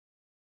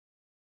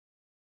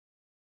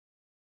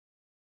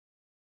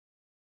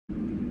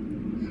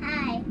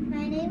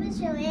My name is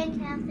Joanne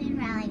Kathleen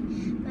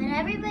Rowling, but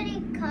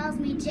everybody calls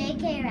me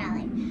J.K.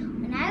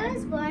 Rowling. When I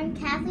was born,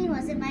 Kathleen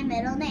wasn't my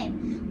middle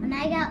name. When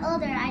I got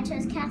older, I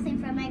chose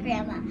Kathleen from my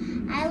grandma.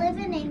 I live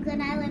in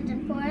England. I lived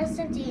in Forest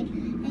of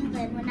Dean,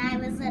 England, when I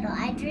was little.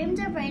 I dreamed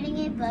of writing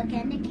a book,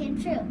 and it came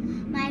true.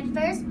 My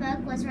first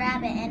book was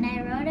Rabbit, and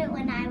I wrote it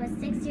when I was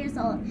 6 years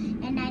old.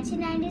 In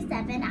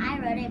 1997, I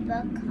wrote a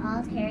book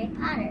called Harry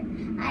Potter.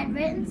 I'd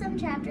written some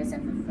chapters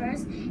of the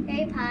first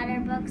Harry Potter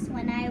books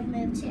when I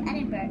moved to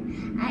Edinburgh.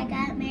 I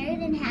got married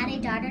and had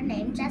a daughter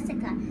named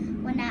Jessica.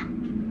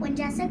 When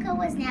Jessica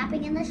was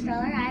napping in the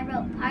stroller, I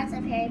wrote parts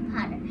of Harry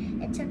Potter.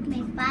 It took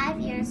me 5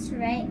 years to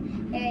write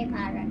Harry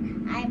Potter.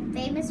 I'm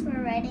famous for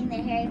writing the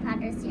Harry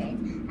Potter series.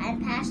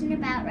 I'm passionate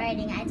about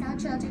writing. I tell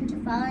children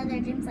to follow their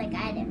dreams like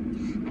I did.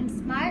 I'm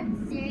smart,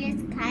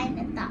 serious, kind,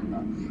 and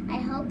thoughtful. I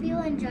hope you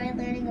enjoy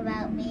learning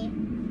about me.